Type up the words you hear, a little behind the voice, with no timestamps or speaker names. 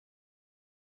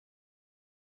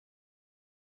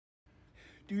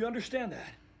Do you understand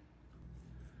that?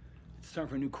 It's time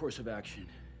for a new course of action.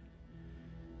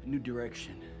 A new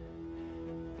direction.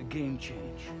 A game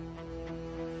change.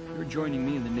 You're joining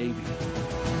me in the Navy.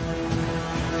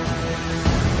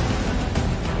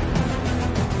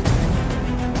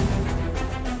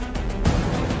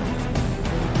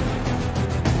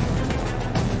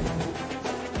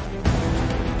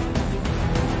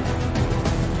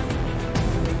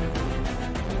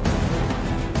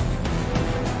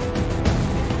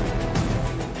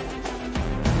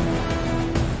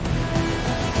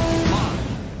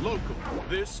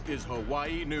 This is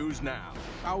Hawaii News Now.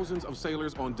 Thousands of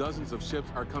sailors on dozens of ships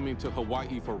are coming to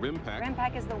Hawaii for RIMPAC.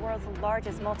 RIMPAC is the world's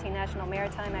largest multinational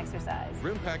maritime exercise.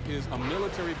 RIMPAC is a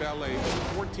military ballet of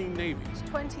 14 navies.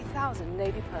 20,000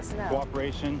 Navy personnel.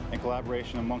 Cooperation and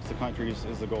collaboration amongst the countries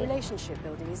is the goal. Relationship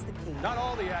building is the key. Not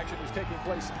all the action is taking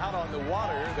place out on the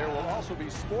water. There will also be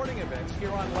sporting events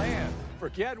here on land.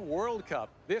 Forget World Cup.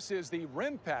 This is the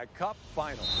RIMPAC Cup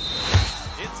Final.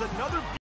 It's another